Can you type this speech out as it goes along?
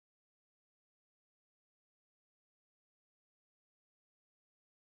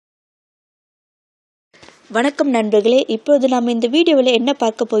வணக்கம் நண்பர்களே, இப்போது நாம் இந்த வீடியோவில் என்ன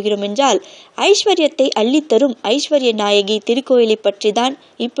பார்க்க போகிறோம் என்றால், ஐஸ்வர்யத்தை அள்ளித்தரும் ஐஸ்வர்ய நாயகி திருக்கோயிலை பற்றி தான்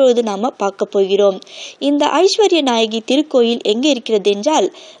இப்பொழுது நாம் பார்க்க போகிறோம். இந்த ஐஸ்வர்ய நாயகி திருக்கோயில் எங்கே இருக்கிறது என்றால்,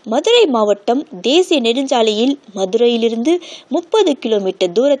 மதுரை மாவட்டம் தேசிய நெடுஞ்சாலையில் மதுரையிலிருந்து 30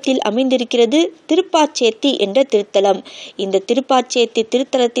 கிலோமீட்டர் தூரத்தில் அமைந்திருக்கிறது திருப்பாச்சேத்தி என்ற திருத்தலம். இந்த திருப்பாச்சேத்தி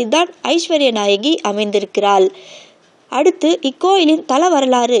திருத்தலத்தில் தான் ஐஸ்வர்ய நாயகி அமைந்திருக்கிறாள். அடுத்து இக்கோயிலின் தல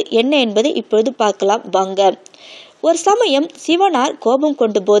வரலாறு என்ன என்பதை இப்பொழுது பார்க்கலாம் வாங்க. ஒரு சமயம் சிவனார் கோபம்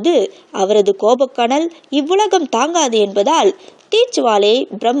கொண்டபோது அவரது கோபக்கனல் இவ்வுலகம் தாங்காது என்பதால் தீச்சுவாலையை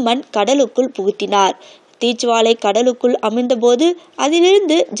பிரம்மன் கடலுக்குள் புகுத்தினார். தீச்சுவாலை கடலுக்குள் அமைந்தபோது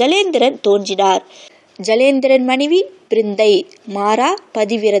அதிலிருந்து ஜலேந்திரன் தோன்றினார். ஜலேந்திரன் மனைவி பிருந்தை, மாறா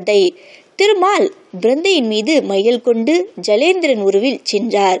பதிவிரதை. திருமால் பிருந்தையின் மீது மயில் கொண்டு ஜலேந்திரன் உருவில்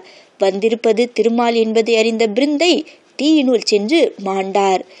சென்றார். வந்திருப்பது திருமால் என்பதை அறிந்த பிருந்தை தீயினுள் சென்று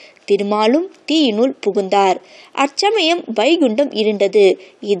மாண்டார். திருமாலும் தீயினுள் புகுந்தார். அச்சமயம் வைகுண்டம் இருண்டது.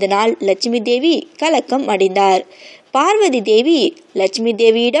 இதனால் லட்சுமி தேவி கலக்கம் அடைந்தார். பார்வதி தேவி லட்சுமி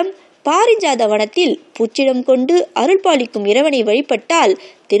தேவியிடம் பாரிஜாத வனத்தில் புச்சிடம் கொண்டு அருள்பாலிக்கும் இறைவனை வழிபட்டால்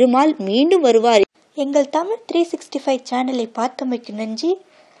திருமால் மீண்டும் வருவார். எங்கள் தமிழ் 365 சேனலை பார்த்தமைக்கு நன்றி.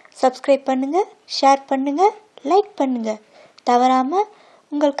 சப்ஸ்கிரைப் பண்ணுங்க, ஷேர் பண்ணுங்க, லைக் பண்ணுங்க. தவறாம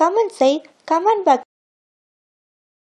உங்கள் கமெண்ட்ஸை கமெண்ட் பாக்ஸ்